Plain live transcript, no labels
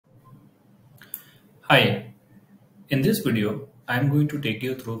Hi, in this video, I am going to take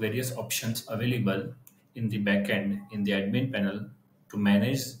you through various options available in the backend in the admin panel to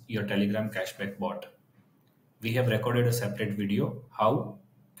manage your Telegram cashback bot. We have recorded a separate video how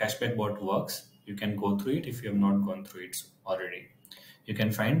cashback bot works. You can go through it if you have not gone through it already. You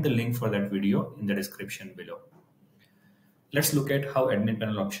can find the link for that video in the description below. Let's look at how admin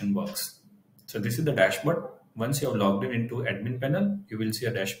panel option works. So this is the dashboard. Once you have logged in into admin panel, you will see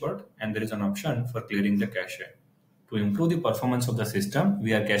a dashboard and there is an option for clearing the cache. To improve the performance of the system,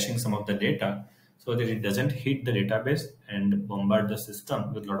 we are caching some of the data so that it doesn't hit the database and bombard the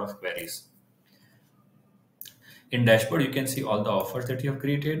system with a lot of queries. In dashboard, you can see all the offers that you have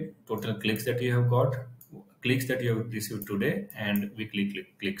created, total clicks that you have got, clicks that you have received today, and weekly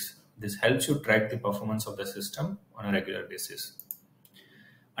clicks. This helps you track the performance of the system on a regular basis.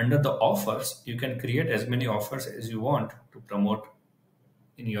 Under the offers, you can create as many offers as you want to promote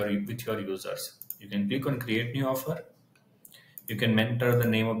with your users. You can click on create new offer. You can enter the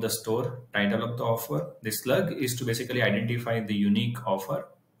name of the store, title of the offer. The slug is to basically identify the unique offer.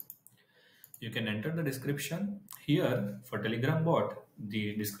 You can enter the description. Here for Telegram bot,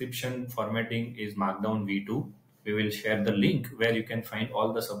 the description formatting is Markdown V2. We will share the link where you can find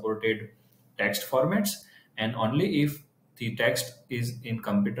all the supported text formats, and only if the text is in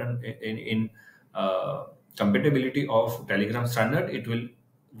compatibility of Telegram standard, it will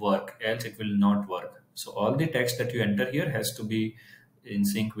work, else it will not work. So all the text that you enter here has to be in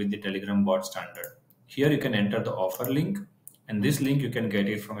sync with the Telegram bot standard. Here you can enter the offer link, and this link you can get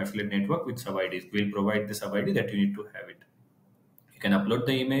it from affiliate network with sub IDs. We'll provide the sub ID that you need to have it. You can upload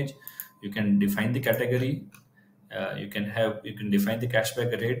the image, you can define the category, you can define the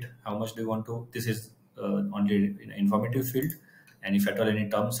cashback rate, how much do you want to. This is only an informative field, and if at all any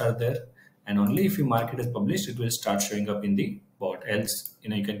terms are there, and only if you mark it as published, it will start showing up in the bot. Else,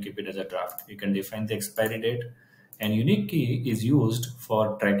 you can keep it as a draft. You can define the expiry date, and unique key is used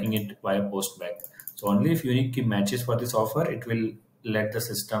for tracking it via postback. So only if unique key matches for this offer, it will let the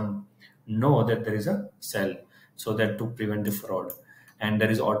system know that there is a sell, so that to prevent the fraud. And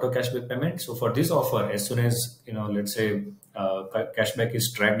there is auto cashback payment. So for this offer, as soon as let's say cashback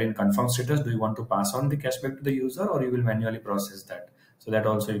is tracked in confirmed status, do you want to pass on the cashback to the user, or you will manually process that? So that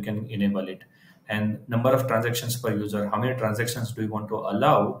also you can enable it. And number of transactions per user, how many transactions do you want to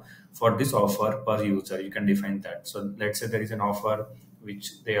allow for this offer per user, you can define that. So let's say there is an offer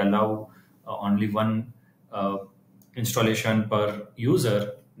which they allow only one installation per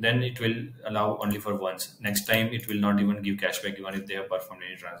user, then it will allow only for once. Next time it will not even give cashback even if they have performed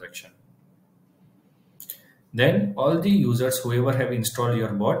any transaction. Then all the users, whoever have installed your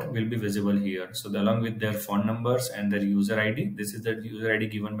bot, will be visible here. So along with their phone numbers and their user ID, this is the user ID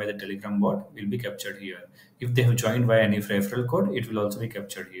given by the Telegram bot, will be captured here. If they have joined via any referral code, it will also be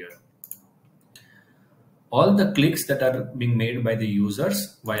captured here. All the clicks that are being made by the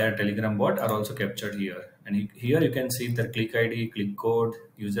users via Telegram bot are also captured here. And here you can see their click ID, click code,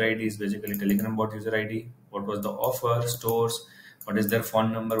 user ID is basically Telegram bot user ID. What was the offer, stores, what is their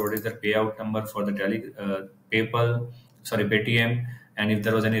phone number, what is their payout number for the Paytm. And if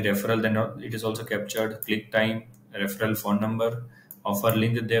there was any referral, then it is also captured, click time, referral phone number, offer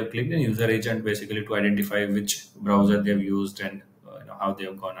link that they have clicked, and user agent basically to identify which browser they have used and how they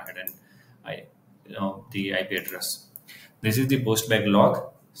have gone ahead and the IP address. This is the postback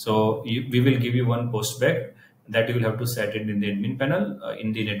log. So we will give you one postback that you will have to set it in the admin panel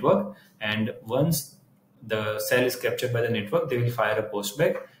in the network. And once the cell is captured by the network, they will fire a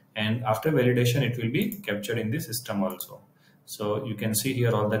postback. And after validation, it will be captured in the system also. So you can see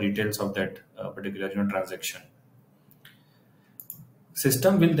here all the details of that particular transaction.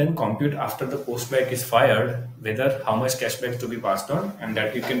 System will then compute after the postback is fired whether how much cashback to be passed on, and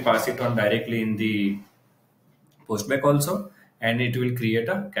that you can pass it on directly in the postback also, and it will create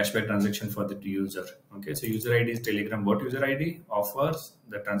a cashback transaction for the user. Okay, so user ID is Telegram bot user ID, offers,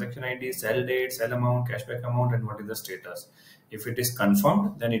 the transaction ID, sell date, sell amount, cashback amount, and what is the status. If it is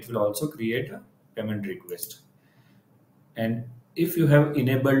confirmed, then it will also create a payment request. And if you have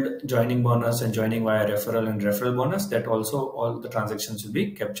enabled joining bonus and joining via referral and referral bonus, that also all the transactions will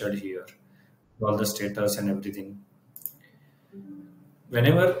be captured here, all the status and everything.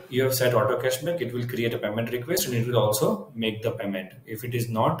 Whenever you have set auto cashback, it will create a payment request and it will also make the payment. If it is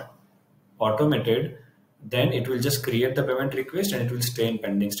not automated, then it will just create the payment request and it will stay in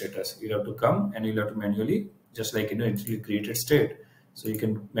pending status. You have to come and you have to manually, just like it will create a state. So you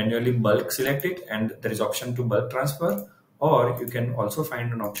can manually bulk select it, and there is option to bulk transfer, or you can also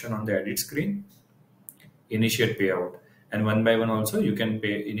find an option on the edit screen, initiate payout, and one by one also you can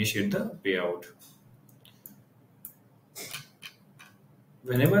initiate the payout.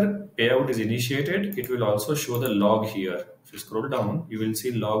 Whenever payout is initiated, it will also show the log here. If you scroll down, you will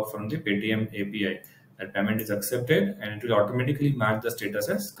see log from the Paytm API that payment is accepted, and it will automatically mark the status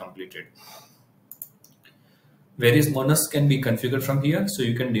as completed. Various bonus can be configured from here, so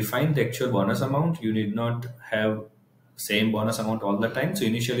you can define the actual bonus amount. You need not have same bonus amount all the time. So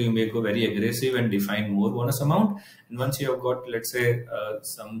initially you may go very aggressive and define more bonus amount, and once you have got, let's say,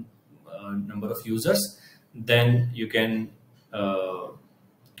 some number of users, then you can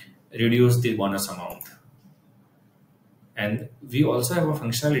reduce the bonus amount. And we also have a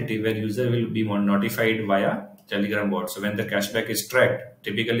functionality where user will be notified via Telegram bot. So when the cashback is tracked,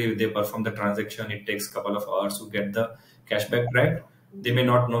 typically if they perform the transaction, it takes a couple of hours to get the cashback tracked. They may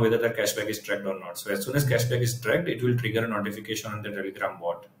not know whether the cashback is tracked or not. So as soon as cashback is tracked, it will trigger a notification on the Telegram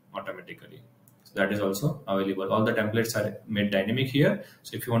bot automatically. So that is also available. All the templates are made dynamic here.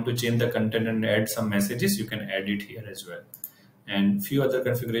 So if you want to change the content and add some messages, you can add it here as well. And few other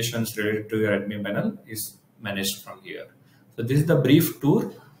configurations related to your admin panel is managed from here. So this is the brief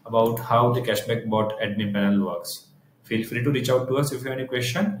tour about how the cashback bot admin panel works. Feel free to reach out to us if you have any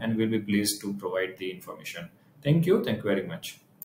question, and we'll be pleased to provide the information. Thank you. Thank you very much.